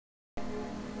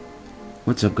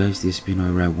What's up guys, this is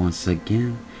Pnoyride once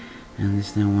again, and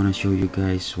this time I want to show you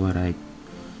guys what I've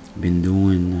been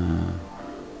doing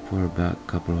for about a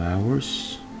couple of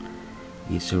hours.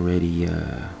 It's already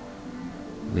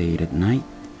late at night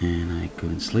and I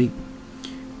couldn't sleep,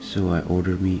 so I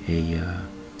ordered me a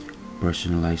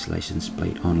personalized license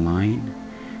plate online.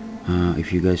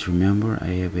 If you guys remember,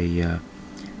 I have a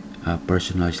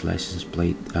personalized license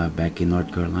plate back in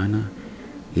North Carolina.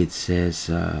 It says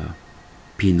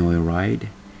Pnoyride,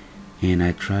 and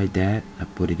I tried that. I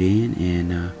put it in,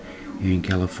 and here in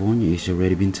California it's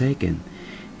already been taken.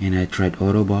 And I tried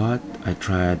Autobot, I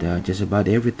tried just about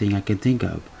everything I can think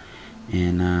of,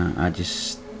 and I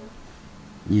just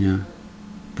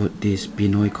put this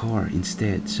PNOYCAR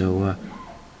instead, so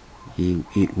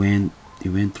it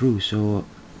went through. So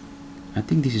I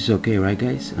think this is okay, right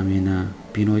guys? I mean,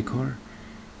 PNOYCAR,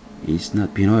 it's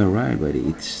not Pnoyride, but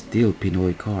it's still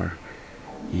PNOYCAR.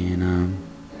 And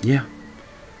yeah,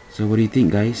 so what do you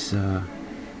think guys?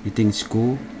 You think it's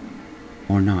cool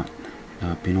or not?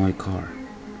 PNOYCAR.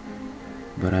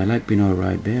 But I like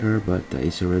Pnoyride better, but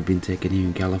it's already been taken here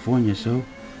in California, so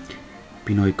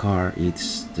PNOYCAR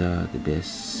it's the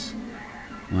best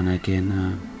one I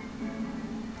can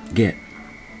get.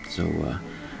 So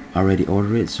I already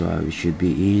ordered it, so I should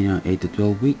be in 8 to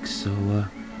 12 weeks. So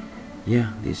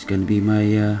yeah, this is gonna be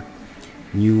my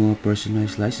new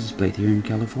personalized license plate here in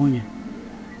California.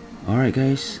 Alright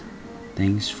guys,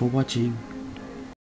 thanks for watching.